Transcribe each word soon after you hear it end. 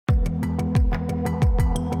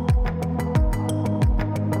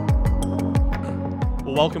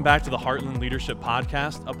Well, welcome back to the Heartland Leadership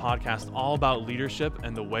Podcast, a podcast all about leadership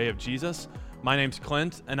and the way of Jesus. My name's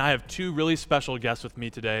Clint, and I have two really special guests with me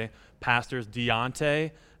today, Pastors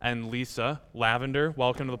Deontay and Lisa Lavender.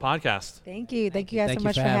 Welcome to the podcast. Thank you. Thank you guys so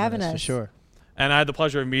much for having us. For sure. And I had the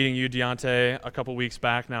pleasure of meeting you, Deontay, a couple weeks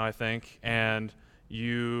back now, I think, and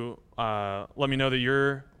you let me know that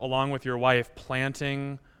you're, along with your wife,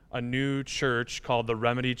 planting a new church called the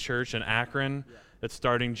Remedy Church in Akron. Yeah. It's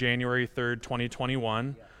starting January 3rd,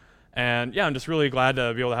 2021. Yeah. And yeah, I'm just really glad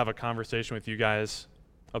to be able to have a conversation with you guys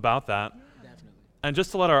about that. Definitely. And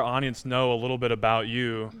just to let our audience know a little bit about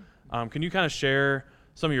you, can you kind of share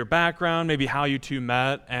some of your background, maybe how you two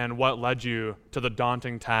met, and what led you to the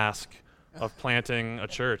daunting task of planting a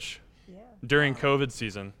church during COVID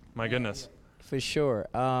season? My goodness. For sure.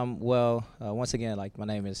 Once again, like, my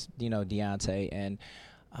name is, Deontay, and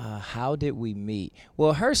how did we meet?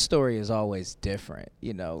 Well, her story is always different,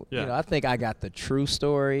 I think I got the true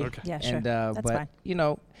story. Okay. Yeah, sure. And, That's but,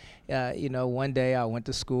 fine. one day I went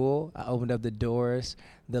to school, I opened up the doors,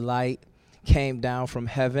 the light came down from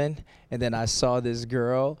heaven, and then I saw this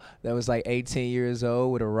girl that was like 18 years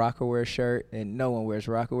old with a Rockaware shirt, and no one wears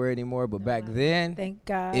Rockaware anymore, but back then, Thank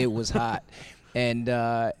God. it was hot. And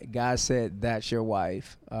God said, that's your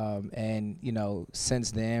wife. And,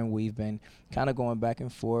 since then, we've been kind of going back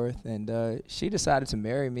and forth. And she decided to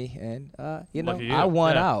marry me. And, I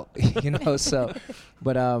won out, So,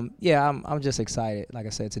 but, I'm just excited, like I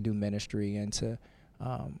said, to do ministry and to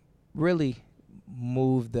really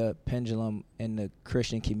move the pendulum in the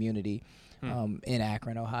Christian community in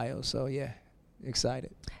Akron, Ohio. So, yeah.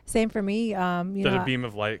 Excited. Same for me. Did a beam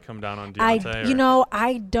of light come down on Deontay?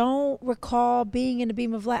 I don't recall being in a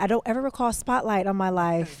beam of light. I don't ever recall spotlight on my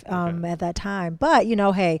life at that time. But,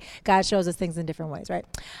 hey, God shows us things in different ways, right?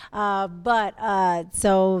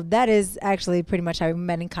 So that is actually pretty much how we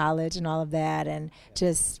met in college and all of that, and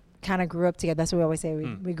just kind of grew up together. That's what we always say.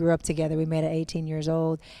 We grew up together. We met at 18 years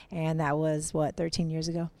old, and that was, 13 years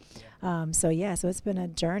ago? So it's been a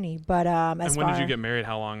journey. But and when did you get married?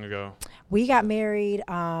 How long ago? We got married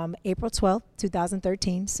April 12th,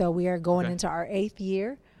 2013. So we are going into our 8th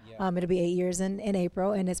year. Yeah. It'll be 8 years in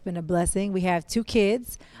April, and it's been a blessing. We have 2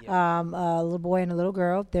 kids, a little boy and a little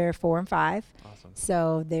girl. They're 4 and 5. Awesome.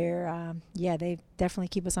 So they're, they definitely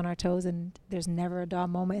keep us on our toes, and there's never a dull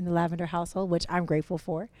moment in the Lavender household, which I'm grateful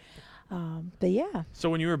for. So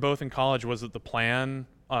when you were both in college, was it the plan,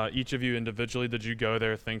 each of you individually, did you go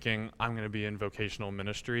there thinking, I'm going to be in vocational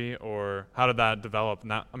ministry, or how did that develop?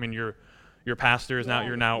 You're pastors now,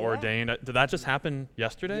 you're now ordained. Did that just happen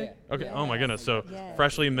yesterday? Yeah. Okay. Yes. Oh my goodness. So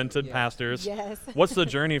freshly minted pastors. Yes. What's the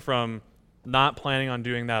journey from not planning on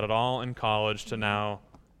doing that at all in college to now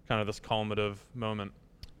kind of this culminative moment?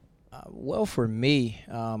 Well, for me,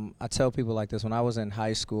 I tell people like this, when I was in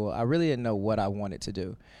high school, I really didn't know what I wanted to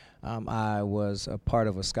do. I was a part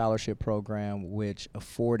of a scholarship program which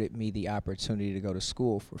afforded me the opportunity to go to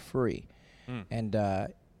school for free. And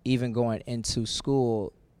even going into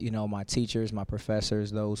school, my teachers, my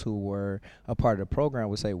professors, those who were a part of the program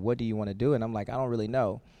would say, what do you want to do? And I'm like, I don't really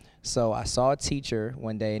know. So I saw a teacher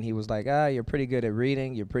one day, and he was like, you're pretty good at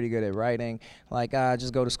reading, you're pretty good at writing. Like,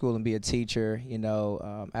 just go to school and be a teacher.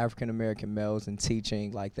 African-American males in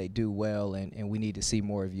teaching, like, they do well, and we need to see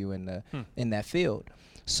more of you in that field.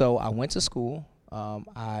 So I went to school.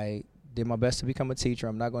 I did my best to become a teacher.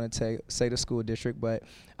 I'm not going to say the school district, but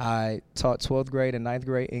I taught 12th grade and 9th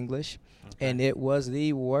grade English. And it was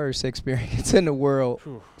the worst experience in the world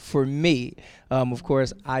for me. Of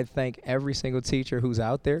course, I thank every single teacher who's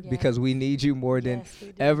out there because we need you more than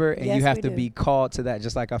ever. And you have to be called to that,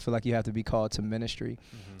 just like I feel like you have to be called to ministry.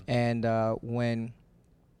 And when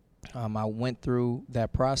I went through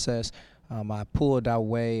that process, I pulled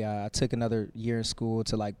away. I took another year in school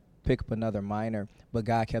to pick up another minor, but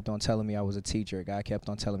God kept on telling me I was a teacher. God kept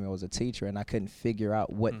on telling me I was a teacher, and I couldn't figure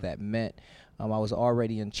out what that meant. I was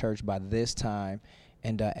already in church by this time,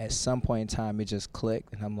 and at some point in time, it just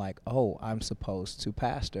clicked, and I'm like, oh, I'm supposed to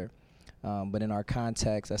pastor. But in our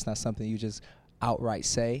context, that's not something you just outright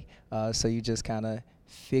say, so you just kind of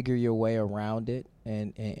figure your way around it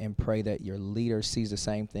and pray that your leader sees the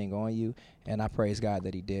same thing on you, and I praise God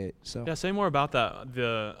that he did. So yeah, say more about that,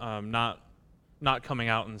 the not coming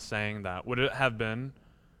out and saying that. Would it have been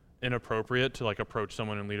inappropriate to approach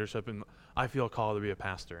someone in leadership and I feel called to be a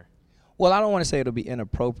pastor? Well, I don't want to say it'll be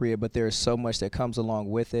inappropriate, but there's so much that comes along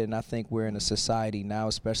with it, and I think we're in a society now,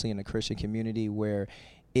 especially in the Christian community, where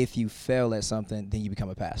if you fail at something, then you become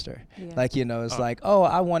a pastor. Yeah. Like, you know, it's like, oh,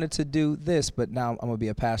 I wanted to do this, but now I'm going to be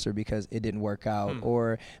a pastor because it didn't work out,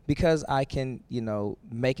 or because I can, you know,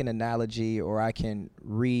 make an analogy, or I can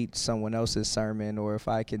read someone else's sermon, or if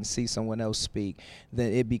I can see someone else speak,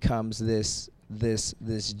 then it becomes this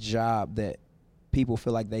job that people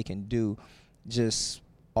feel like they can do just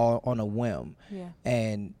all on a whim. Yeah.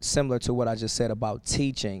 And similar to what I just said about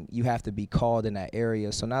teaching, you have to be called in that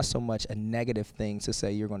area. So not so much a negative thing to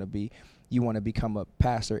say you want to become a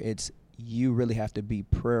pastor. It's you really have to be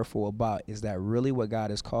prayerful about, is that really what God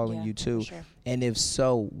is calling you to? Sure. And if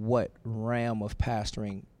so, what realm of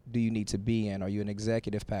pastoring do you need to be in? Are you an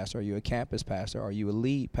executive pastor? Are you a campus pastor? Are you a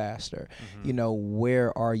lead pastor? You know,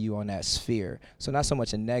 where are you on that sphere? So not so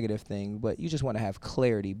much a negative thing, but you just want to have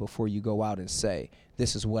clarity before you go out and say,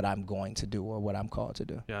 this is what I'm going to do or what I'm called to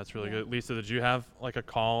do. Yeah, that's really good. Lisa, did you have like a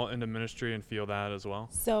call into ministry and feel that as well?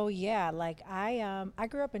 So yeah, like I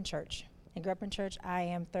grew up in church. I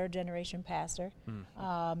am third generation pastor.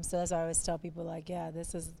 So that's why I always tell people, like, yeah,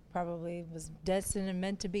 this is probably was destined and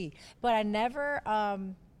meant to be. But I never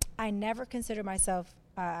considered myself,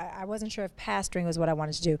 I wasn't sure if pastoring was what I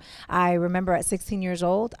wanted to do. I remember at 16 years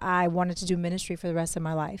old, I wanted to do ministry for the rest of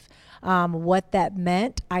my life. What that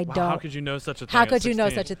meant, I don't. How could you know such a thing? How could you know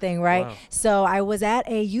such a thing, right? Wow. So I was at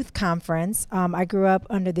a youth conference. I grew up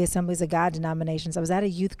under the Assemblies of God denominations. I was at a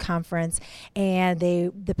youth conference, and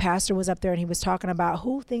the pastor was up there, and he was talking about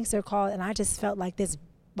who thinks they're called, and I just felt like this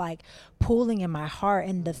like pooling in my heart,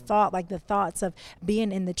 and the thoughts of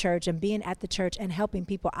being in the church and being at the church and helping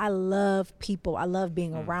people. I love people. I love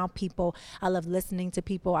being around people. I love listening to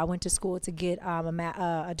people. I went to school to get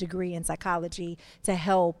a degree in psychology to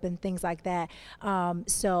help and things like that.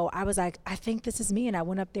 So I was like, I think this is me. And I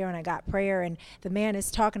went up there and I got prayer, and the man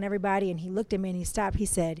is talking to everybody, and he looked at me and he stopped. He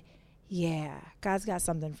said, yeah, God's got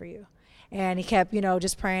something for you. And he kept,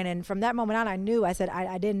 just praying. And from that moment on, I knew, I said,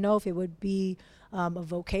 I didn't know if it would be a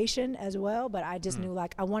vocation as well, but I just knew,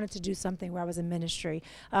 like, I wanted to do something where I was in ministry.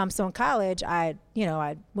 So in college, I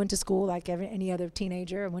went to school like any other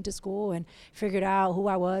teenager. I went to school and figured out who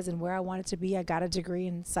I was and where I wanted to be. I got a degree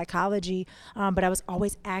in psychology, but I was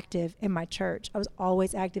always active in my church. I was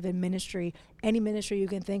always active in ministry. Any ministry you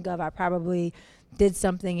can think of, I probably did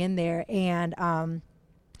something in there. And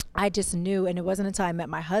I just knew, and it wasn't until I met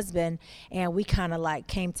my husband and we kind of like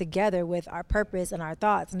came together with our purpose and our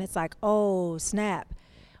thoughts, and it's like, oh snap,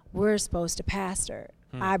 we're supposed to pastor.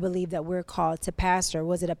 I believe that we're called to pastor.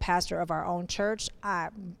 Was it a pastor of our own church?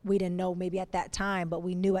 We didn't know maybe at that time, but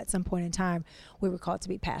we knew at some point in time we were called to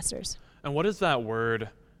be pastors. And what does that word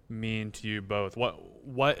mean to you both?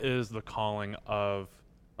 What is the calling of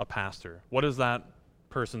a pastor? What is that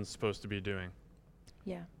person supposed to be doing?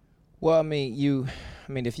 Yeah. Well, I mean,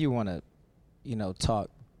 if you want to, talk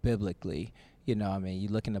biblically, you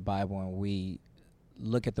look in the Bible and we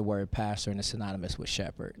look at the word pastor and it's synonymous with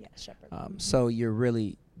shepherd. Yeah, shepherd. So you're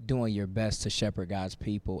really doing your best to shepherd God's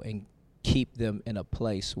people and keep them in a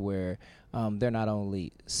place where they're not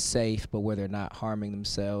only safe, but where they're not harming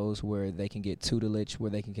themselves, where they can get tutelage, where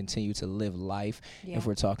they can continue to live life. Yeah. If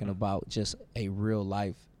we're talking about just a real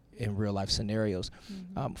life scenarios.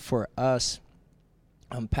 For us,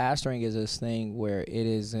 pastoring is this thing where it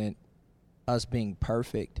isn't us being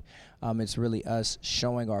perfect. It's really us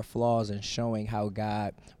showing our flaws and showing how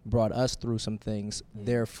God brought us through some things.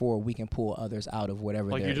 Therefore, we can pull others out of whatever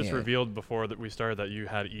they're in. Like you just revealed before that we started that you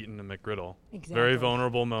had eaten a McGriddle. Exactly. Very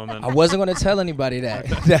vulnerable moment. I wasn't going to tell anybody that.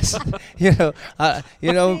 That's, the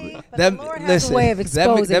Lord has a way of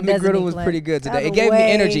exposing, that doesn't McGriddle he, was Glenn? pretty good today. Have It a gave me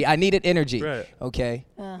way. energy. I needed energy. Right. Okay.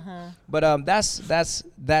 Uh-huh. But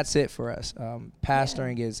that's it for us.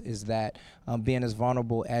 Pastoring is that being as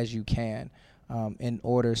vulnerable as you can, in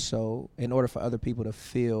order for other people to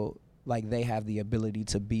feel like they have the ability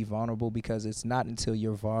to be vulnerable, because it's not until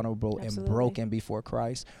you're vulnerable Absolutely. and broken before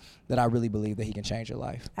Christ that I really believe that he can change your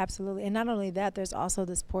life. Absolutely. And not only that, there's also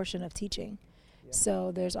this portion of teaching.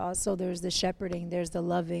 So there's the shepherding, there's the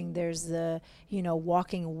loving, there's the,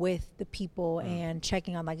 walking with the people and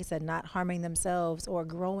checking on, like I said, not harming themselves or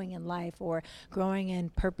growing in life or growing in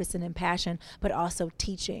purpose and in passion, but also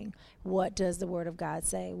teaching. What does the word of God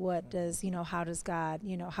say? What does, how does God,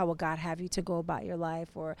 how will God have you to go about your life?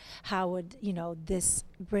 Or how would, this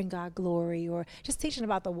bring God glory? Or just teaching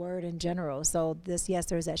about the word in general. So there's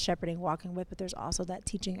that shepherding, walking with, but there's also that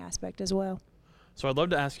teaching aspect as well. So I'd love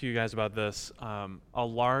to ask you guys about this. A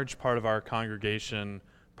large part of our congregation,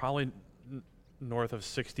 probably north of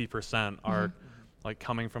 60%, are like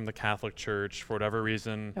coming from the Catholic Church for whatever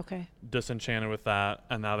reason, Okay. disenchanted with that,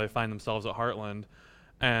 and now they find themselves at Heartland.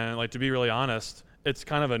 And like, to be really honest, it's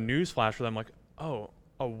kind of a newsflash for them, like, oh,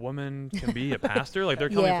 a woman can be a pastor? Like they're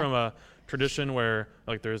coming Yeah. from a tradition where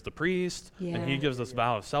like there's the priest and he Yeah. gives this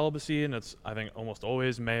vow of celibacy, and it's I think almost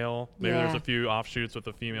always male. Maybe there's Yeah. a few offshoots with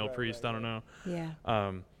a female priest. I don't know.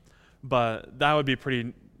 Yeah. But that would be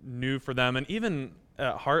pretty new for them. And even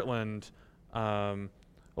at Heartland,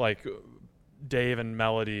 like Dave and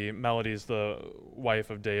Melody's the wife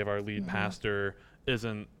of Dave, our lead pastor,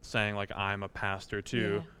 isn't saying like I'm a pastor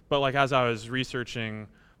too. Yeah. But like as I was researching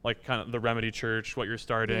like kind of the Remedy Church, what you're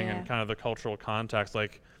starting, Yeah. and kind of the cultural context,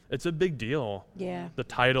 like it's a big deal, Yeah. the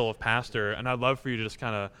title of pastor. And I'd love for you to just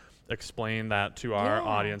kind of explain that to our Yeah.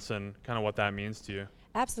 audience and kind of what that means to you.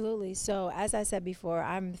 Absolutely. So as I said before,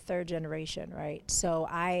 I'm third generation, right? So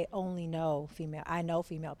I only know female. I know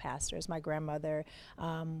female pastors. My grandmother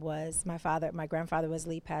was my grandfather was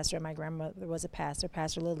lead pastor, and my grandmother was a pastor,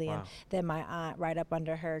 Pastor Lillian. Wow. Then my aunt, right up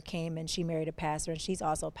under her, came and she married a pastor, and she's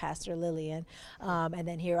also Pastor Lillian. And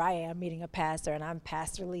then here I am meeting a pastor, and I'm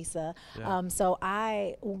Pastor Lisa. Yeah. So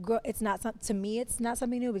it's not to me. It's not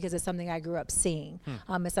something new because it's something I grew up seeing.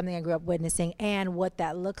 It's something I grew up witnessing, and what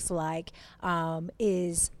that looks like is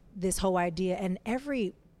this whole idea. And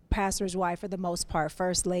every pastor's wife, for the most part,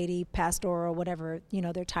 first lady, pastoral, whatever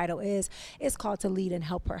their title is called to lead and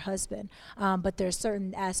help her husband. But there's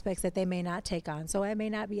certain aspects that they may not take on. So I may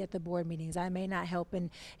not be at the board meetings. I may not help and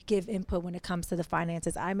give input when it comes to the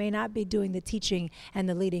finances. I may not be doing the teaching and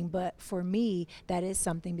the leading. But for me, that is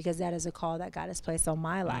something, because that is a call that God has placed on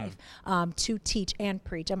my life, to teach and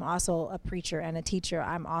preach. I'm also a preacher and a teacher.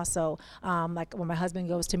 I'm also like when my husband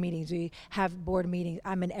goes to meetings, we have board meetings.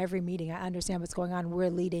 I'm in every meeting. I understand what's going on. We're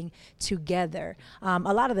leading together. A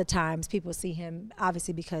lot of the times people see him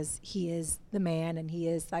obviously because he is the man and he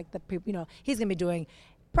is like he's going to be doing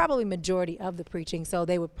probably majority of the preaching. So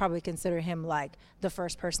they would probably consider him like the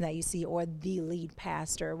first person that you see or the lead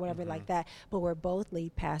pastor or whatever like that. But we're both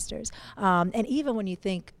lead pastors. And even when you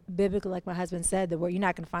think biblically, like my husband said, the word, you're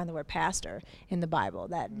not going to find the word pastor in the Bible.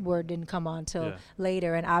 That word didn't come on till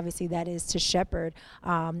later. And obviously that is to shepherd.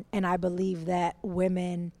 And I believe that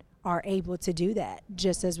women are able to do that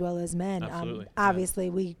just as well as men. Absolutely.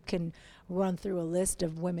 Obviously, we can run through a list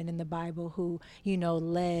of women in the Bible who,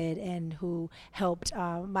 led and who helped.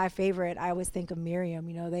 My favorite, I always think of Miriam.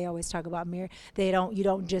 They always talk about Miriam. You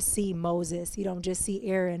don't just see Moses. You don't just see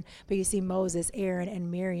Aaron, but you see Moses, Aaron, and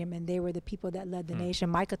Miriam, and they were the people that led the nation.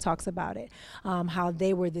 Micah talks about it, how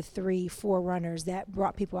they were the 3 forerunners that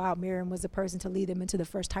brought people out. Miriam was the person to lead them into the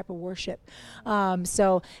first type of worship.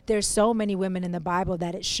 So there's so many women in the Bible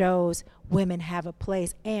that it shows women have a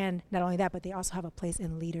place, and not only that, but they also have a place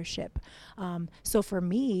in leadership. So for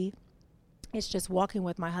me, it's just walking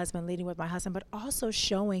with my husband, leading with my husband, but also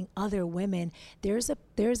showing other women there's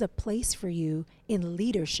a place for you in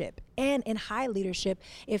leadership and in high leadership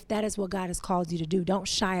if that is what God has called you to do. Don't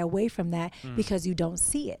shy away from that because you don't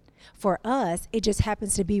see it. For us, it just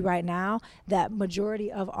happens to be right now that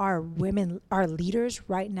majority of our women, our leaders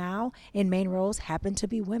right now in main roles happen to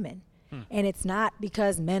be women. And it's not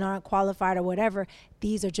because men aren't qualified or whatever.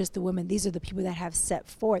 These are just the women. These are the people that have set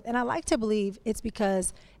forth. And I like to believe it's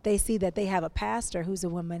because they see that they have a pastor who's a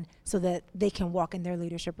woman so that they can walk in their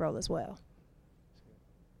leadership role as well.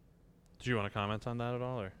 Do you want to comment on that at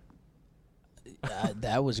all? Or?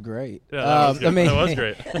 That was great. Yeah, that was good. That was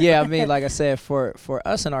great. Yeah, I mean, like I said, for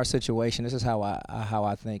us in our situation, this is how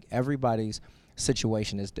I think everybody's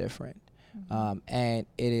situation is different. And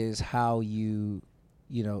it is how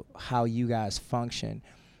how you guys function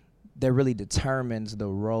that really determines the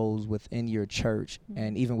roles within your church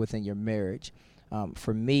and even within your marriage.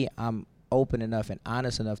 For me, I'm open enough and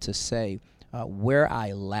honest enough to say where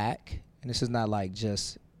I lack, and this is not like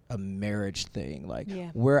just a marriage thing, like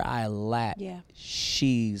where I lack,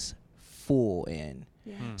 she's full in.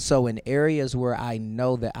 So in areas where I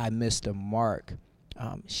know that I missed a mark,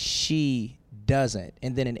 she doesn't.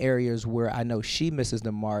 And then in areas where I know she misses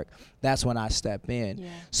the mark, that's when I step in.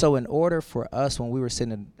 So in order for us, when we were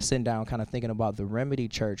sitting down kind of thinking about the Remedy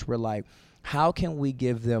Church, we're like, how can we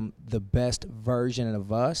give them the best version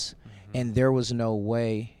of us? And there was no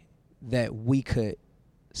way that we could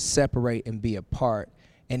separate and be apart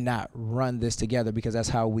and not run this together, because that's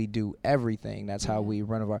how we do everything. That's how we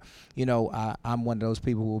run our, I'm one of those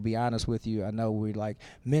people who will be honest with you. I know we're like,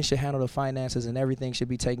 men should handle the finances and everything should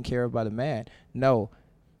be taken care of by the man. No,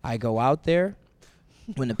 I go out there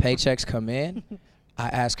when the paychecks come in. I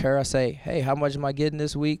ask her, I say, hey, how much am I getting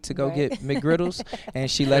this week to go get McGriddles? And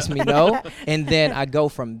she lets me know. And then I go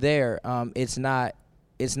from there. It's not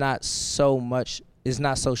so much is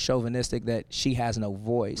not so chauvinistic that she has no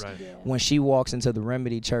voice. Right. Yeah. When she walks into the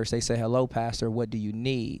Remedy Church, they say, "Hello, Pastor, what do you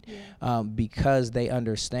need?" Because they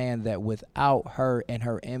understand that without her and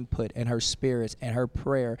her input and her spirits and her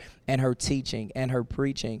prayer and her teaching and her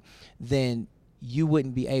preaching, then you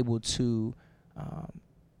wouldn't be able to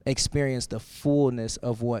experience the fullness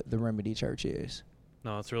of what the Remedy Church is.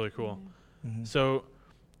 No, that's really cool. Mhm. So,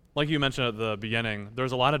 like you mentioned at the beginning,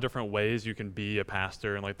 there's a lot of different ways you can be a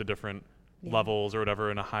pastor and like the different levels or whatever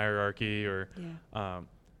in a hierarchy or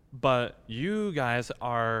but you guys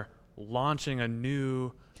are launching a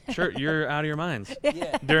new church. You're out of your minds.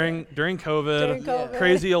 During COVID,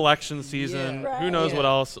 crazy election season, Yeah. who knows what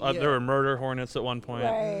else? Yeah. There were murder hornets at one point.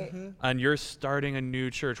 Right. And you're starting a new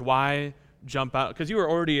church. Why jump out? Because you were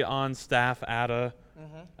already on staff at a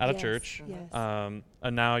Yes, church, yes.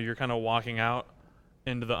 and now you're kind of walking out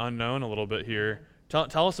into the unknown a little bit here.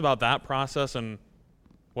 Tell us about that process and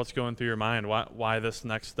what's going through your mind. Why this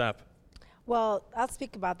next step? Well, I'll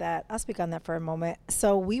speak about that. I'll speak on that for a moment.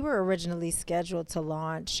 So we were originally scheduled to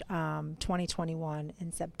launch 2021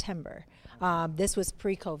 in September. This was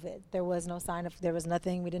pre-COVID. There was no sign of, there was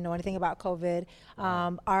nothing. We didn't know anything about COVID.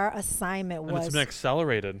 Our assignment And was. it's been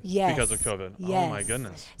accelerated Yes. because of COVID. Yes. Oh my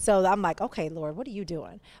goodness. So I'm like, okay, Lord, what are you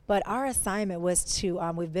doing? But our assignment was to,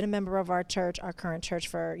 we've been a member of our church, our current church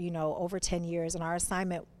for, over 10 years. And our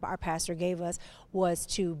assignment, our pastor gave us was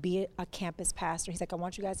to be a campus pastor. He's like, I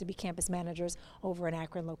want you guys to be campus managers over an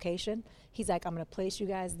Akron location. He's like, I'm going to place you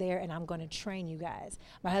guys there and I'm going to train you guys.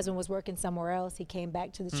 My husband was working somewhere else. He came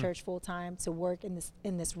back to the church full time to work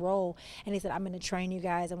in this role. And he said, I'm going to train you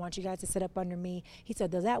guys. I want you guys to sit up under me. He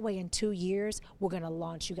said, that way in 2 years, we're going to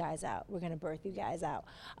launch you guys out. We're going to birth you guys out.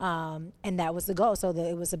 And that was the goal. So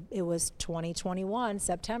it was 2021,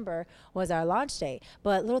 September was our launch date.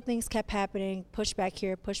 But little things kept happening, push back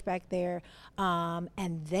here, push back there.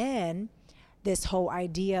 And then this whole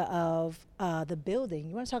idea of the building.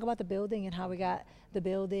 You want to talk about the building and how we got the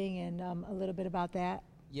building and a little bit about that?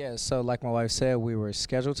 Yeah, so like my wife said, we were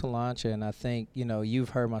scheduled to launch, and I think, you've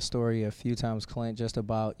heard my story a few times, Clint, just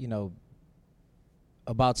about,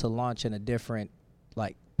 about to launch in a different,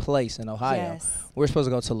 place in Ohio. Yes. We're supposed to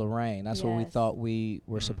go to Lorain. That's where we Yes. thought we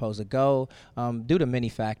were supposed to go, due to many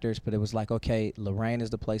factors, but it was like, okay, Lorain is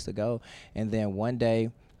the place to go. And then one day,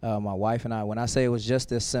 my wife and I, when I say it was just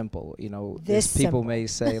this simple, This people simple. may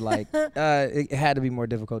say it had to be more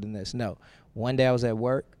difficult than this. No. One day I was at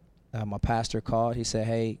work. My pastor called. He said,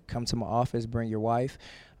 "Hey, come to my office. Bring your wife."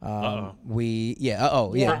 Yeah.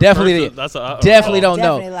 Definitely. That's Definitely don't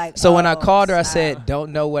Definitely know. like, So when I oh, called her, I stop. said,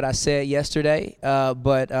 "Don't know what I said yesterday,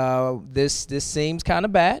 but this seems kind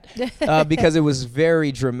of bad because it was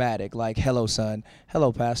very dramatic. Like, hello, son.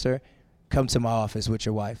 Hello, pastor. Come to my office with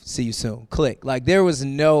your wife. See you soon. Click." Like, there was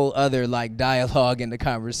no other dialogue in the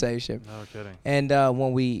conversation. No kidding. And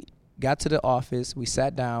when we got to the office, we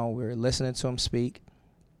sat down. We were listening to him speak,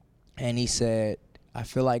 and he said, "I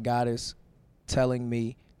feel like God is telling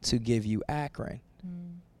me to give you Akron."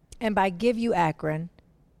 And by give you Akron,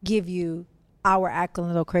 give you our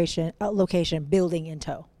Akron location building in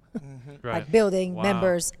tow. Right. Like building, Wow.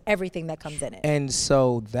 members, everything that comes in it. And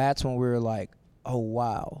so that's when we were like, oh,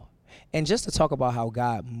 wow. And just to talk about how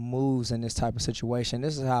God moves in this type of situation,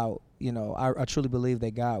 this is how, I truly believe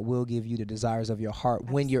that God will give you the desires of your heart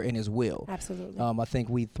when you're in his will. Absolutely. I think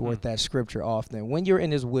we thwart that scripture often. When you're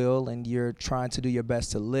in his will and you're trying to do your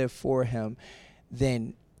best to live for him,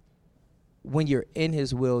 then when you're in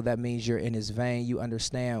his will, that means you're in his vein. You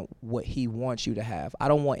understand what he wants you to have. I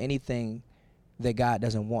don't want anything that God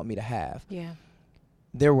doesn't want me to have. Yeah.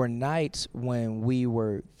 There were nights when we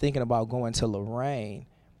were thinking about going to Lorain,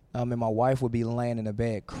 and my wife would be laying in the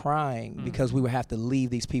bed crying because we would have to leave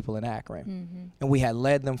these people in Akron. And we had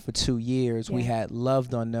led them for 2 years. We Yeah. had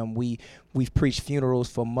loved on them. We've preached funerals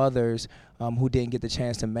for mothers who didn't get the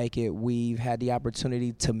chance to make it. We've had the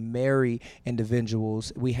opportunity to marry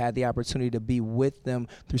individuals. We had the opportunity to be with them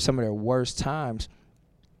through some of their worst times.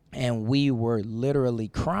 And we were literally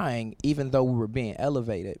crying, even though we were being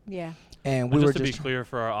elevated. Yeah. And And we were just to be just clear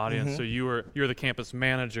for our audience, so you're the campus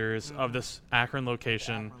managers of this Akron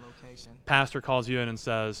location. Pastor calls you in and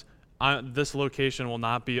says, "This location will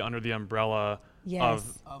not be under the umbrella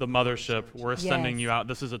Yes. of the mothership. We're sending Yes. you out.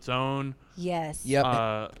 This is its own Yes.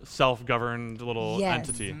 Yep. self-governed little Yes.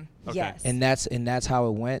 entity." Okay. Yes. And that's how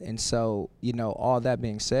it went. And so, all that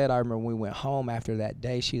being said, I remember when we went home after that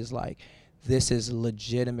day, she was like, "This is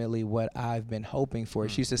legitimately what I've been hoping for."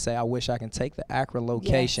 She used to say, "I wish I can take the Akron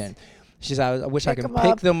location." She said, "I wish I Pick can 'em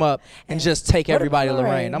pick up them up and just take put 'em everybody to in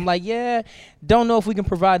Lorain." Lorain. I'm like, yeah, don't know if we can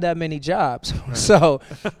provide that many jobs. So,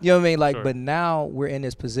 you know what I mean? Sure. But now we're in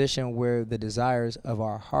this position where the desires of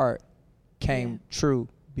our heart came true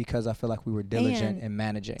because I feel like we were diligent in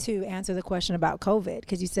managing. To answer the question about COVID,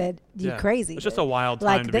 because you said you're crazy. It's just a wild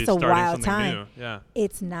time to be starting something new. Yeah.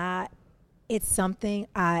 It's not. It's something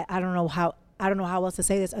I don't know how else to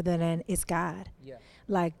say this other than it's God. Yeah.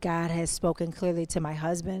 Like God has spoken clearly to my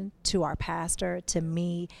husband, to our pastor, to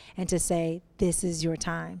me, and to say, this is your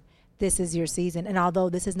time. This is your season. And although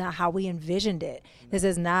this is not how we envisioned it, this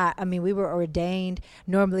is not, I mean, we were ordained.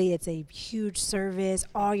 Normally it's a huge service,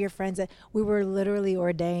 all your friends. We were literally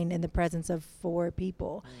ordained in the presence of 4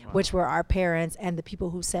 people, which were our parents and the people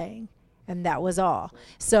who sang. And that was all.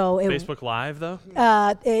 So it Facebook Live though?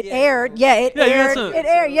 It aired. Yeah, it aired. It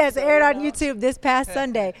aired. Yes, it aired on YouTube this past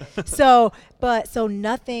Sunday. So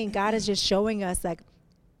nothing, God is just showing us like,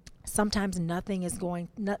 sometimes nothing is a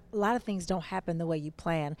lot of things don't happen the way you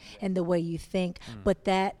plan and the way you think, but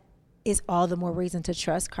that is all the more reason to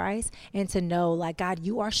trust Christ and to know, like, God,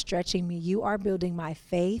 you are stretching me, you are building my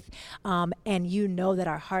faith, and you know that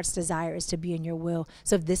our heart's desire is to be in your will.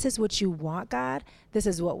 So if this is what you want, God, this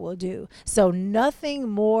is what we'll do. So nothing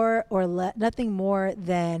more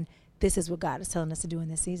than this is what God is telling us to do in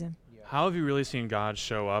this season. How have you really seen God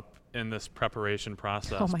show up in this preparation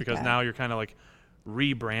process? Because God. now you're kind of like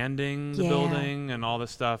rebranding the building and all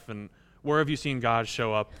this stuff. And where have you seen God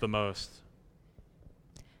show up the most?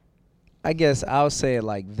 I guess I'll say it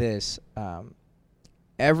like this.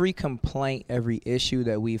 Every complaint, every issue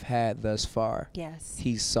that we've had thus far,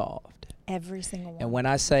 He's solved. Every single one. And when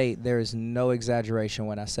I say, there is no exaggeration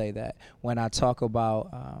when I say that. When I talk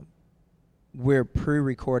about we're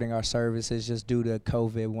pre-recording our services just due to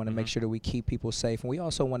COVID. We want to make sure that we keep people safe. And we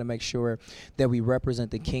also want to make sure that we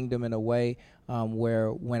represent the kingdom in a way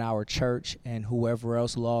where when our church and whoever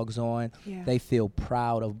else logs on, they feel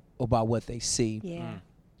proud about what they see. Yeah.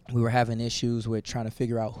 We were having issues with trying to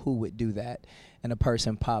figure out who would do that. And a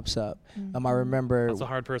person pops up. I remember... That's a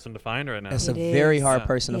hard person to find right now. It's a very hard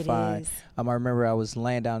person to find. I remember I was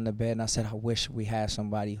laying down in the bed and I said, I wish we had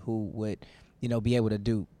somebody who would... be able to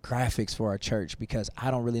do graphics for our church because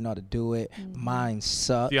I don't really know how to do it. Mine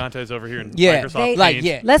suck. Deontay's over here in Microsoft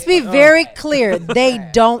Paint. Let's be very clear. They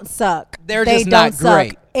don't suck. They're just not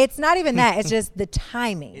great. It's not even that. It's just the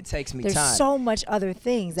timing. It takes me time. There's so much other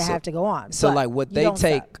things that have to go on. So like what they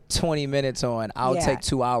take 20 minutes on, I'll take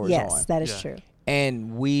 2 hours on. Yes, that is true.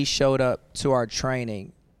 And we showed up to our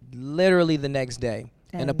training literally the next day.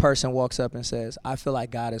 And a person walks up and says, I feel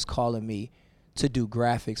like God is calling me to do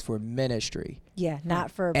graphics for ministry. Yeah, not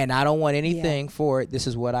for... And I don't want anything for it. This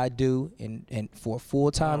is what I do and for a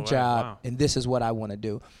full-time job. Wow. And this is what I want to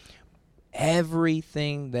do.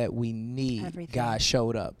 Everything that we need, God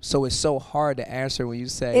showed up. So it's so hard to answer when you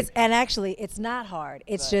say... And actually, it's not hard.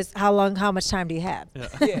 It's just how much time do you have?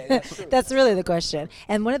 Yeah, that's true. That's really the question.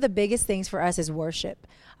 And one of the biggest things for us is worship.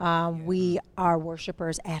 We are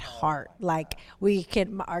worshipers at heart. Like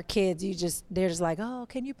our kids, they're just like, oh,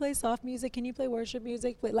 can you play soft music? Can you play worship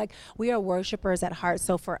music? Like we are worshipers at heart.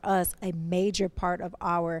 So for us, a major part of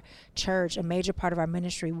our church, a major part of our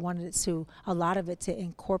ministry wanted a lot of it to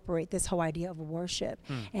incorporate this whole idea of worship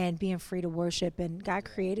and being free to worship. And God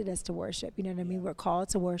created us to worship. You know what I mean? We're called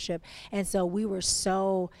to worship. And so we were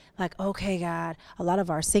so like, okay, God, a lot of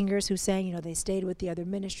our singers who sang, they stayed with the other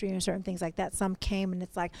ministry and certain things like that. Some came and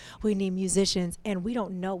it's like, we need musicians, and we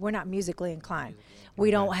don't know. We're not musically inclined.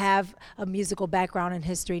 We don't have a musical background in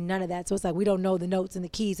history, none of that. So it's like we don't know the notes and the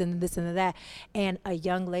keys and this and that. And a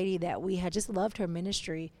young lady that we had just loved her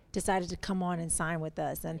ministry decided to come on and sign with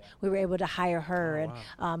us, and we were able to hire her.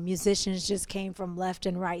 Musicians just came from left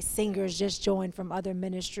and right. Singers just joined from other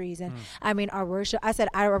ministries. And I mean, our worship, I said,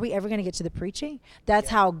 are we ever going to get to the preaching? That's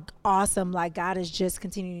how awesome, like, God is just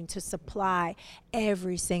continuing to supply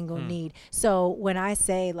every single need. So when I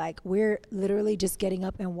say, like, we're literally just getting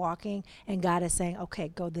up and walking, and God is saying, okay,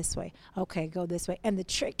 go this way. Okay, go this way. And the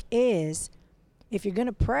trick is, if you're going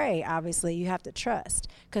to pray, obviously, you have to trust.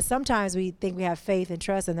 Because sometimes we think we have faith and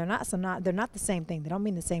trust, and they're not the same thing. They don't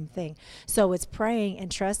mean the same thing. So it's praying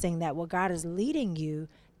and trusting that what God is leading you,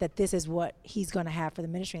 that this is what He's going to have for the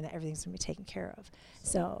ministry and that everything's going to be taken care of.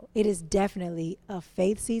 So it is definitely a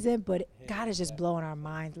faith season, but God is just blowing our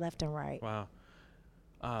minds left and right. Wow.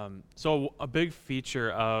 So a big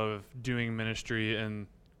feature of doing ministry in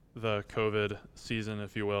the COVID season,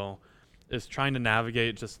 if you will, is trying to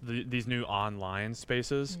navigate just these new online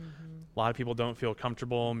spaces. A lot of people don't feel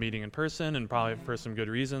comfortable meeting in person, and probably for some good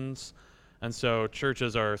reasons. And so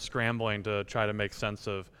churches are scrambling to try to make sense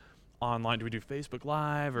of online. Do we do Facebook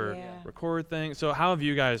Live or record things? So how have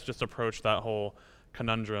you guys just approached that whole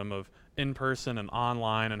conundrum of in-person and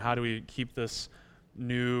online, and how do we keep this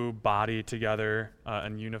new body together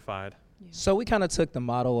and unified? So we kind of took the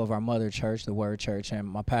model of our mother church, the Word Church, and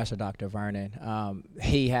my pastor, Dr. Vernon.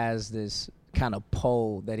 He has this kind of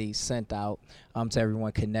poll that he sent out to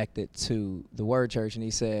everyone connected to the Word Church, and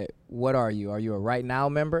he said, what are you? Are you a right now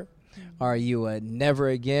member? Are you a never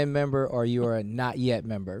again member? Or you are a not yet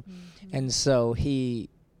member? And so he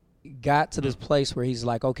got to this place where he's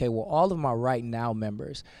like, okay, well, all of my right now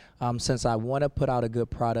members, since I want to put out a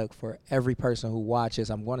good product for every person who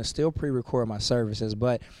watches, I'm going to still pre-record my services,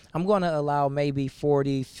 but I'm going to allow maybe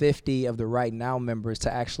 40, 50 of the right now members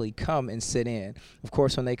to actually come and sit in. Of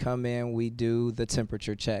course, when they come in, we do the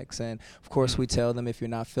temperature checks. And of course, we tell them if you're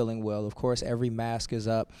not feeling well. Of course, every mask is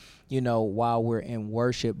up, while we're in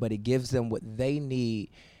worship, but it gives them what they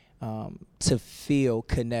need to feel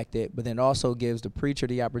connected, but then also gives the preacher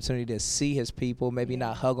the opportunity to see his people, maybe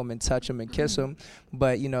not hug them and touch them and kiss them,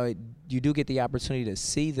 but you do get the opportunity to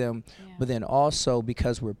see them. But then also,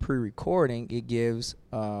 because we're pre-recording, it gives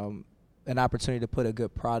an opportunity to put a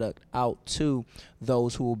good product out to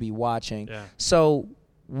those who will be watching. So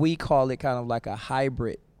we call it kind of like a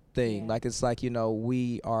hybrid thing. Like it's like,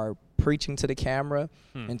 we are preaching to the camera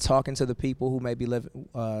and talking to the people who may be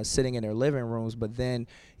sitting in their living rooms, but then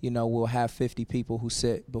we'll have 50 people who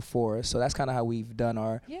sit before us. So that's kind of how we've done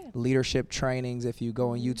our leadership trainings. If you go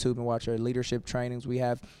on YouTube and watch our leadership trainings, we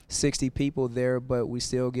have 60 people there, but we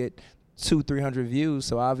still get 200-300 views.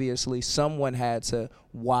 So obviously someone had to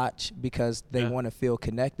watch because they want to feel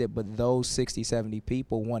connected, but those 60-70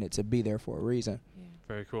 people wanted to be there for a reason.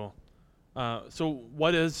 Very cool. So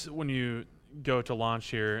what is, when you go to launch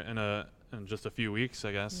here in just a few weeks,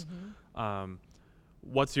 I guess,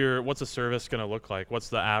 what's a service going to look like? What's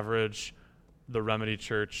the average the Remedy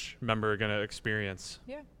Church member going to experience?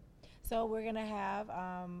 So we're going to have,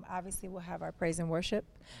 obviously we'll have our praise and worship,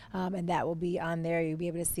 and that will be on there. You'll be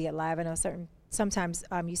able to see it live. I know sometimes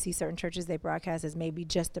you see certain churches, they broadcast as maybe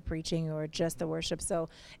just the preaching or just the worship. So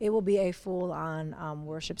it will be a full-on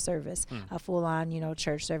worship service, a full-on,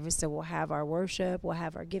 church service. So we'll have our worship, we'll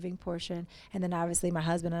have our giving portion, and then obviously my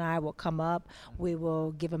husband and I will come up. We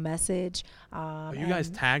will give a message. You guys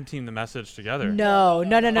tag team the message together? No.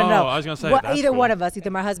 Oh, I was going to say, that's either cool. one of us,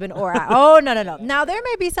 either my husband or I. Oh, no. Now, there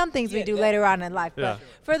may be some things we do later on in life, but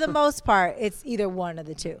for the most part, it's either one of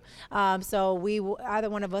the two. So either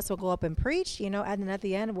one of us will go up and preach, and then at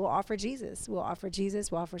the end, we'll offer Jesus. We'll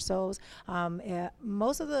offer souls.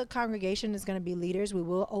 Most of the congregation is going to be leaders. We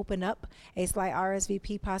will open up a slight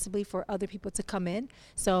RSVP possibly for other people to come in.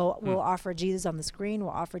 So we'll offer Jesus on the screen.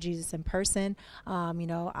 We'll offer Jesus in person.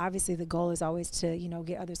 Obviously the goal is always to,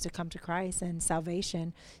 get others to come to Christ and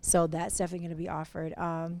salvation. So that's definitely going to be offered.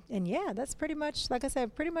 That's pretty much, like I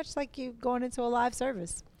said, pretty much like you going into a live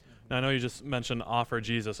service. Now, I know you just mentioned offer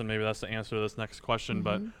Jesus, and maybe that's the answer to this next question,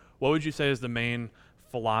 but what would you say is the main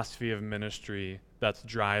philosophy of ministry that's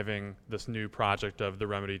driving this new project of the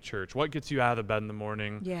Remedy Church? What gets you out of the bed in the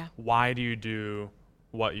morning? Why do you do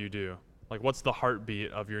what you do? Like, what's the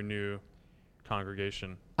heartbeat of your new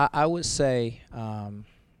congregation? I would say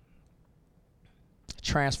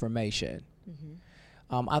transformation.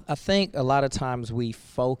 I think a lot of times we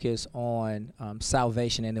focus on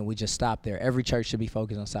salvation and then we just stop there. Every church should be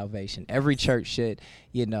focused on salvation. Every church should,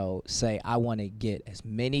 say, I want to get as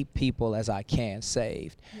many people as I can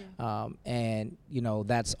saved. And,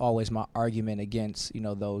 that's always my argument against,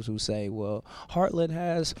 those who say, well, Heartland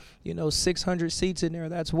has, 600 seats in there.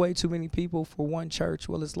 That's way too many people for one church.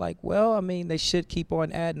 Well, it's like, they should keep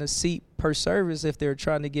on adding a seat per service if they're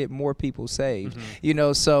trying to get more people saved.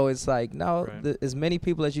 So it's like, no, as many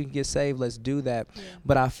people as you can get saved, let's do that.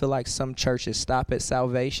 But I feel like some churches stop at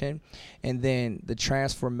salvation, and then the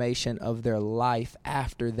transformation of their life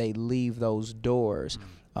after they leave those doors,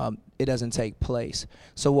 it doesn't take place.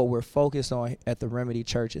 So what we're focused on at the Remedy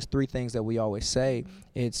Church is three things that we always say.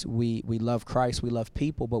 It's we love Christ, we love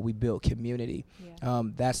people, but we build community.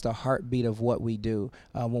 That's the heartbeat of what we do.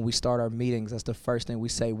 When we start our meetings, that's the first thing we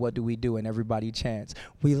say, what do we do? And everybody chants,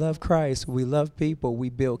 we love Christ, we love people, we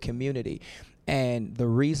build community. And the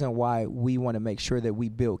reason why we want to make sure that we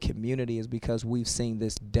build community is because we've seen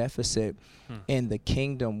this deficit in the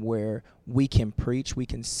kingdom where we can preach, we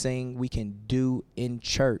can sing, we can do in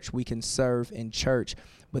church, we can serve in church.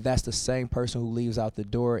 But that's the same person who leaves out the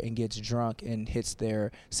door and gets drunk and hits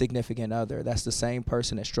their significant other. That's the same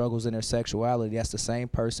person that struggles in their sexuality. That's the same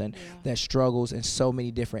person that struggles in so many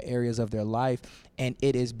different areas of their life. And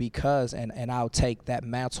it is because, and I'll take that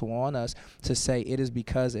mantle on us to say it is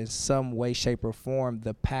because in some way, shape, or form,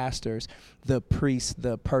 the pastors, the priests,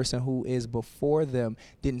 the person who is before them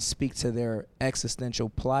didn't speak to their existential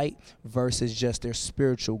plight versus just their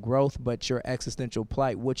spiritual growth. But your existential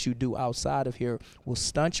plight, what you do outside of here, will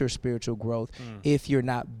stumble stunt your spiritual growth if you're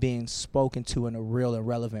not being spoken to in a real and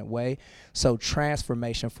relevant way. So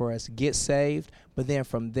transformation for us, get saved, but then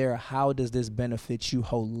from there, how does this benefit you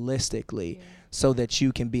holistically so that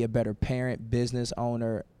you can be a better parent, business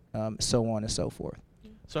owner, so on and so forth.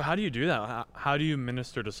 So how do you do that? How do you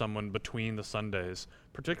minister to someone between the Sundays,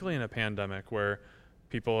 particularly in a pandemic where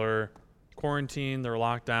people are quarantined, they're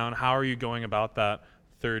locked down? How are you going about that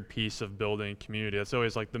third piece of building community? That's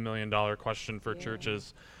always like the $1 million question for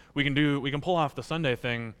churches. We can pull off the Sunday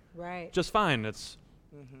thing just fine. It's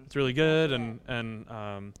really good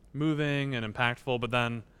and moving and impactful. But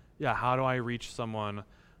then, how do I reach someone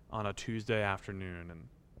on a Tuesday afternoon?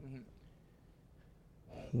 And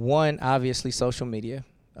one, obviously, social media.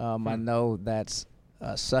 I know that's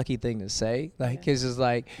a sucky thing to say. Like it's just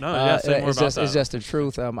like it's just the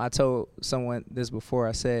truth. I told someone this before.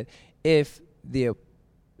 I said, if the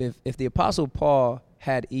Apostle Paul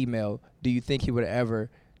had email, do you think he would ever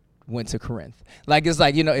went to Corinth? Like, it's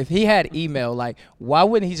like, if he had email, like, why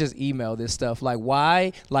wouldn't he just email this stuff? Like,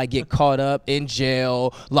 why, like, get caught up in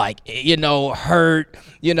jail, like, hurt,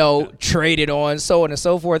 traded on, so on and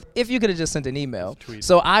so forth, if you could have just sent an email.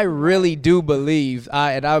 So I really do believe,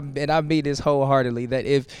 and I mean this wholeheartedly, that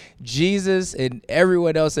if Jesus and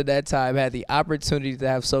everyone else at that time had the opportunity to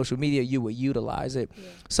have social media, you would utilize it.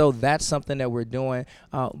 So that's something that we're doing.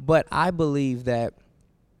 But I believe that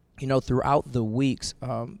throughout the weeks,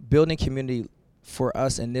 building community for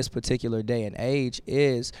us in this particular day and age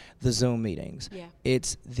is the Zoom meetings.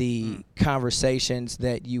 It's the conversations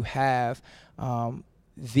that you have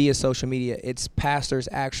via social media. It's pastors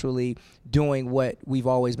actually doing what we've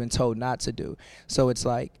always been told not to do. So it's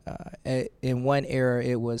like in one era,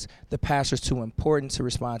 it was the pastor's too important to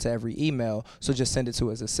respond to every email, so just send it to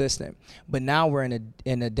his assistant. But now we're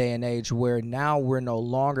in a day and age where now we're no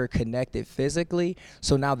longer connected physically,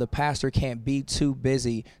 so now the pastor can't be too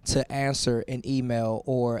busy to answer an email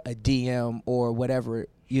or a DM or whatever,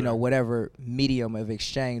 whatever medium of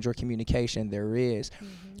exchange or communication there is.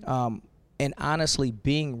 And honestly,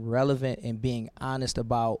 being relevant and being honest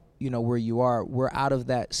about, where you are, we're out of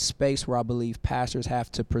that space where I believe pastors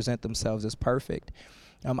have to present themselves as perfect.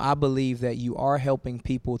 I believe that you are helping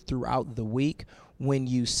people throughout the week when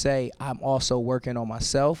you say, I'm also working on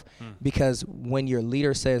myself, because when your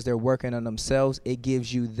leader says they're working on themselves, it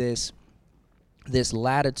gives you this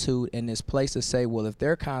latitude and this place to say, well, if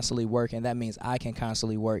they're constantly working, that means I can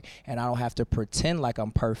constantly work, and I don't have to pretend like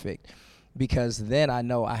I'm perfect. Because then I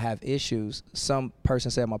know I have issues. Some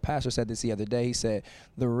person said, my pastor said this the other day, he said,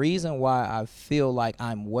 the reason why I feel like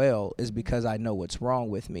I'm well is because I know what's wrong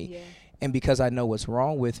with me. And because I know what's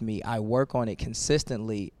wrong with me, I work on it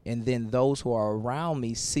consistently. And then those who are around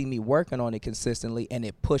me see me working on it consistently, and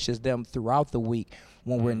it pushes them throughout the week.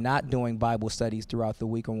 When we're not doing Bible studies throughout the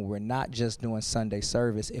week, and when we're not just doing Sunday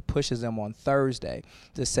service, it pushes them on Thursday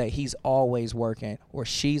to say, he's always working or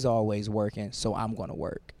she's always working, so I'm going to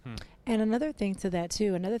work. And another thing to that,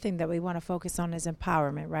 too, another thing that we want to focus on is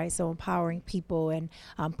empowerment, right? So empowering people and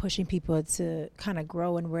pushing people to kind of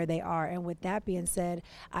grow in where they are. And with that being said,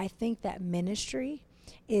 I think that ministry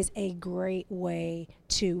is a great way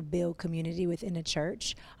to build community within a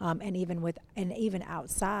church, and even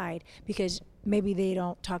outside, because maybe they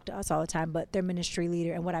don't talk to us all the time, but their ministry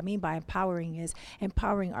leader. And what I mean by empowering is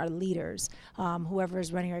empowering our leaders, whoever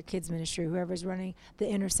is running our kids ministry, whoever is running the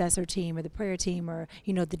intercessor team or the prayer team, or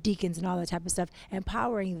the deacons and all that type of stuff,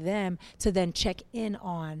 empowering them to then check in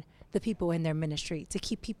on the people in their ministry, to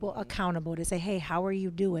keep people accountable, to say, hey, how are you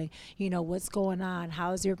doing? What's going on?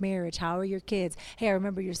 How's your marriage? How are your kids? Hey, I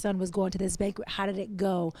remember your son was going to this banquet. How did it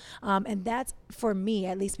go? And that's, for me,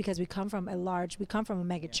 at least, because we come from a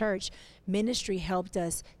mega church, ministry helped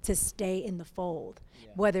us to stay in the fold.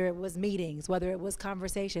 Whether it was meetings, whether it was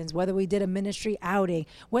conversations, whether we did a ministry outing,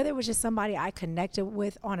 whether it was just somebody I connected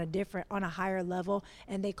with on a higher level,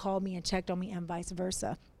 and they called me and checked on me, and vice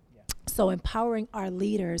versa. So empowering our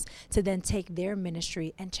leaders to then take their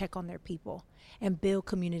ministry and check on their people and build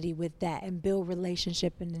community with that, and build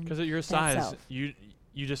relationship. Because at your size, you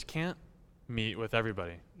just can't meet with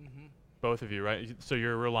everybody. Both of you, right? So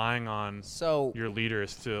you're relying on your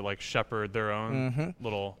leaders to like shepherd their own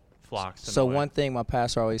little flocks. So one thing my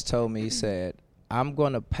pastor always told me, he said, I'm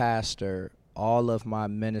going to pastor all of my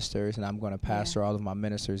ministers, and I'm going to pastor all of my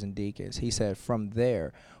ministers and deacons. He said, from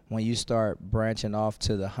there, when you start branching off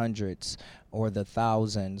to the hundreds or the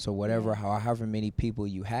thousands or whatever, however many people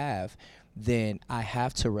you have, then I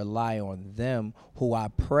have to rely on them, who I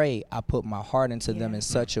pray I put my heart into them in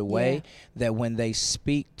such a way that when they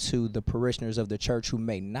speak to the parishioners of the church who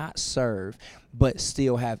may not serve, but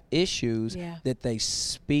still have issues, Yeah. that they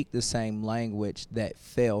speak the same language that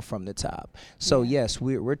fell from the top. So Yeah. yes,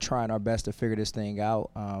 we're trying our best to figure this thing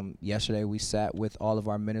out. Yesterday we sat with all of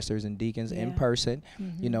our ministers and deacons in Yeah. person.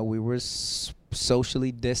 Mhm. You know, we were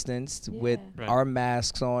socially distanced with Yeah. Right. our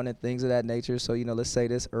masks on and things of that nature. So, you know, let's say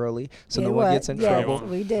this early so Yeah, no one what? gets in Yes, trouble.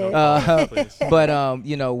 we did. Please. But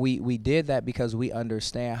you know, we did that because we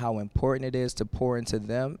understand how important it is to pour into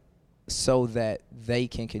them so that they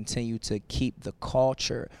can continue to keep the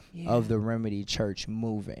culture of the Remedy Church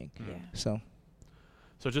moving. Yeah.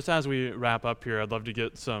 So just as we wrap up here, I'd love to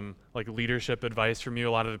get some like leadership advice from you.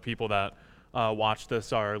 A lot of the people that watch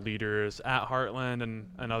this are leaders at Heartland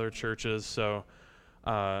and other churches. So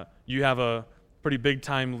you have a pretty big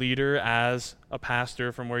time leader as a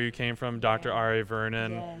pastor from where you came from, Dr. R.A.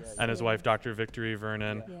 Vernon, Yes. and his Yeah. wife, Dr. Victory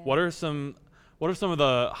Vernon. Yeah. What are some of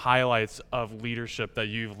the highlights of leadership that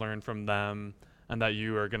you've learned from them and that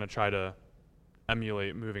you are going to try to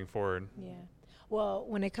emulate moving forward? Yeah. Well,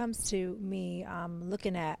 when it comes to me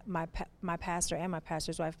looking at my pastor and my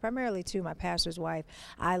pastor's wife, primarily to my pastor's wife,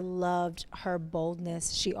 I loved her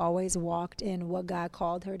boldness. She always walked in what God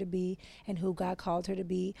called her to be and who God called her to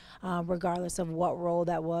be, regardless of what role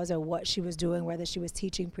that was or what she was doing, whether she was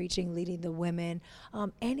teaching, preaching, leading the women,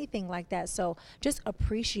 anything like that. So just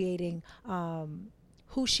appreciating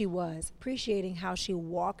who she was, appreciating how she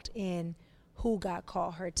walked in who God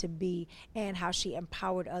called her to be and how she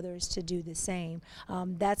empowered others to do the same.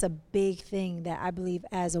 That's a big thing that I believe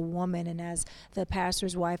as a woman and as the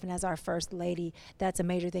pastor's wife and as our first lady, that's a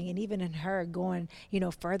major thing. And even in her going,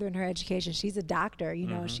 further in her education, she's a doctor,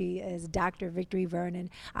 she is Dr. Victory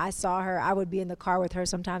Vernon. I saw her, I would be in the car with her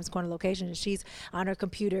sometimes going to locations and she's on her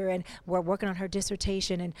computer and we're working on her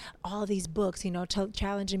dissertation and all these books,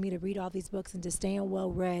 challenging me to read all these books and to stay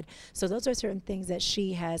well read. So those are certain things that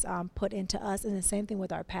she has put into us. And the same thing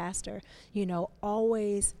with our pastor,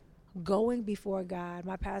 always going before God.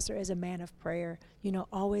 My pastor is a man of prayer,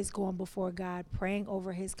 always going before God, praying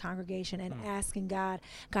over his congregation and asking God,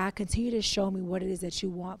 continue to show me what it is that you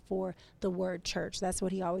want for the word church. That's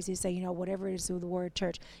what he always used to say, whatever it is with the word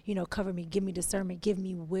church, cover me, give me discernment, give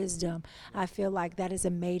me wisdom. I feel like that is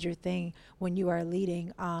a major thing when you are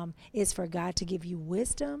leading, is for God to give you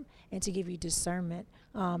wisdom and to give you discernment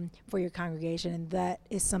for your congregation. And that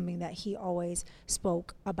is something that he always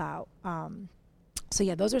spoke about. So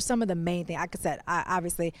yeah, those are some of the main things. Like I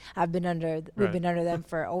said, we've been under them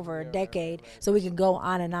for over a decade, so we can go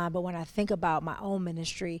on and on. But when I think about my own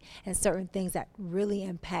ministry and certain things that really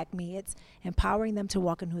impact me, it's empowering them to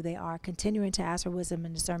walk in who they are, continuing to ask for wisdom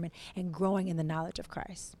and discernment, and growing in the knowledge of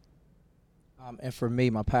Christ. And for me,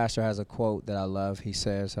 my pastor has a quote that I love. He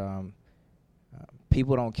says,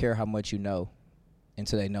 people don't care how much you know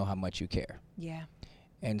until they know how much you care. Yeah.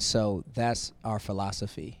 And so that's our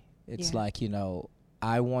philosophy. It's like,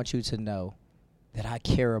 I want you to know that I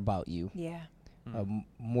care about you. Yeah.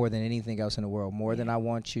 More than anything else in the world, more than I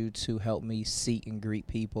want you to help me seat and greet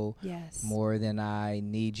people, Yes. more than I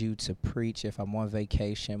need you to preach if I'm on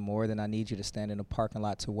vacation, more than I need you to stand in the parking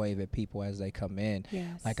lot to wave at people as they come in.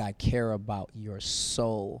 Yes. Like, I care about your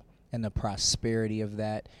soul and the prosperity of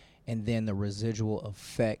that, and then the residual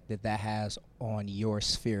effect that has on your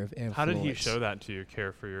sphere of influence. How did he show that to you,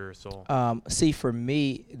 care for your soul? See, for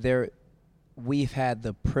me, we've had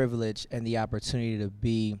the privilege and the opportunity to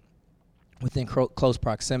be within close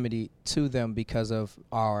proximity to them because of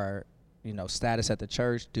our, status at the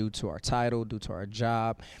church, due to our title, due to our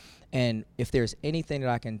job. And if there's anything that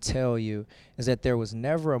I can tell you is that there was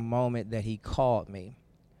never a moment that he called me,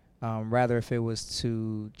 rather if it was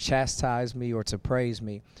to chastise me or to praise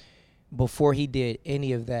me. Before he did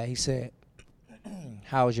any of that, he said,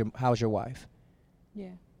 how's your wife? Yeah.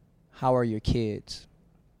 How are your kids?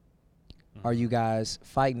 Are you guys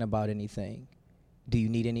fighting about anything? Do you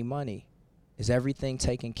need any money? Is everything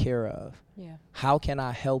taken care of? Yeah. How can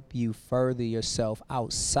I help you further yourself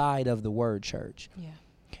outside of the word church? Yeah.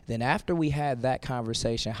 Then after we had that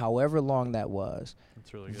conversation, however long that was,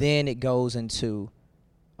 That's really good. then it goes into,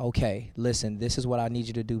 okay, listen, this is what I need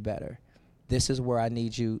you to do better. This is where I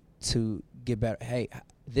need you to get better. Hey,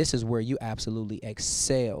 this is where you absolutely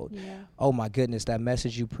excelled. Yeah. Oh my goodness, that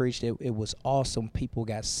message you preached, it was awesome. People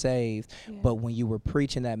got saved. Yeah. But when you were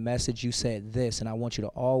preaching that message, you said this, and I want you to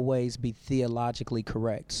always be theologically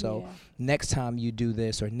correct. So next time you do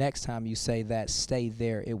this or next time you say that, stay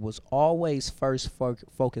there. It was always first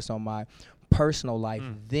focused on my personal life,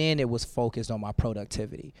 then it was focused on my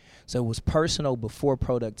productivity. So it was personal before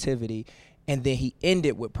productivity, and then he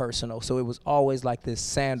ended with personal. So it was always like this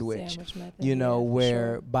sandwich method,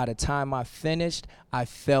 where by the time I finished, I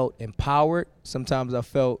felt empowered. Sometimes I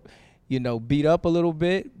felt, beat up a little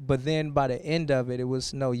bit, but then by the end of it, it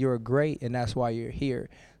was, no, you're great, and that's why you're here.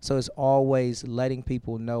 So it's always letting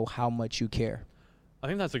people know how much you care. I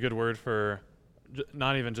think that's a good word for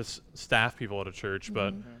not even just staff people at a church,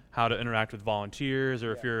 but how to interact with volunteers,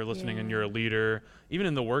 or if you're listening and you're a leader, even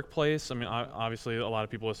in the workplace. I mean, obviously a lot of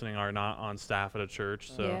people listening are not on staff at a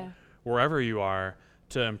church, so wherever you are,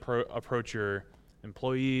 to approach your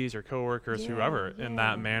employees or coworkers, whoever, in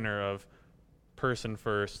that manner of person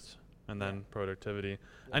first and then productivity.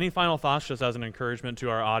 Any final thoughts, just as an encouragement to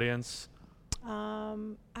our audience?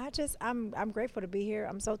 I'm grateful to be here.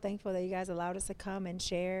 I'm so thankful that you guys allowed us to come and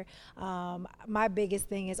share. My biggest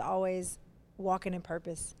thing is always walking in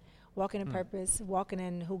purpose. Walking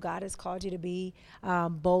in who God has called you to be,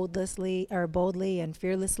 boldly and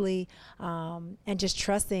fearlessly, and just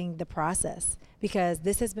trusting the process, because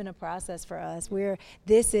this has been a process for us.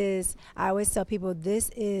 I always tell people,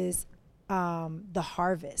 this is the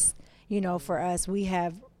harvest. For us, we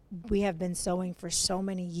have been sowing for so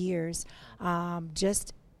many years,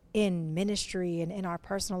 just in ministry and in our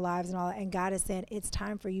personal lives and all that. And God is saying it's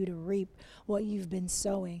time for you to reap what you've been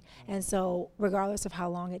sowing. And so regardless of how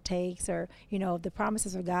long it takes, or, the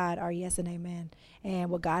promises of God are yes and amen. And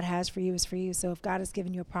what God has for you is for you. So if God has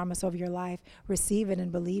given you a promise over your life, receive it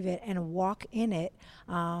and believe it and walk in it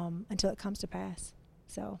until it comes to pass.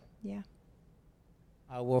 So, yeah.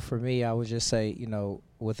 Well, for me, I would just say,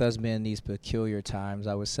 with us being these peculiar times,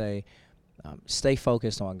 I would say, stay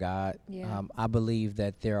focused on God. Yeah. I believe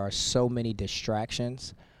that there are so many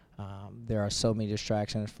distractions. There are so many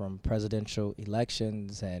distractions from presidential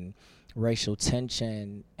elections and racial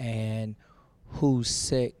tension and who's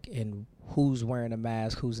sick and who's wearing a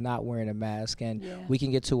mask, who's not wearing a mask. And we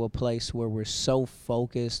can get to a place where we're so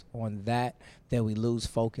focused on that we lose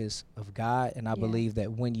focus of God. And I believe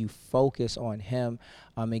that when you focus on him,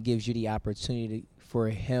 it gives you the opportunity for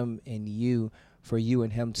him and you, for you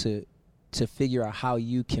and him to figure out how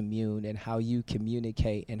you commune and how you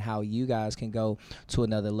communicate and how you guys can go to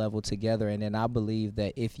another level together. And then I believe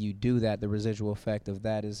that if you do that, the residual effect of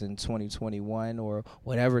that is in 2021 or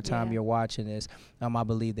whatever time you're watching this. I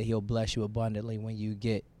believe that he'll bless you abundantly when you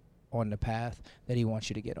get on the path that he wants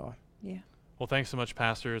you to get on. Yeah. Well, thanks so much,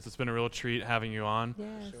 pastors. It's been a real treat having you on.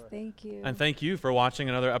 Yes, thank you. And thank you for watching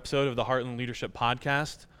another episode of the Heartland Leadership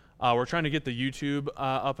Podcast. We're trying to get the YouTube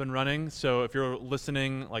up and running, so if you're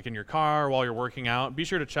listening like in your car while you're working out, be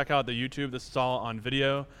sure to check out the YouTube. This is all on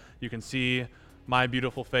video. You can see my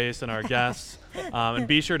beautiful face and our guests. And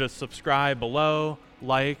be sure to subscribe below,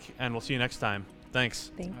 like, and we'll see you next time.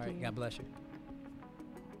 Thanks. Thank you. All right, God bless you.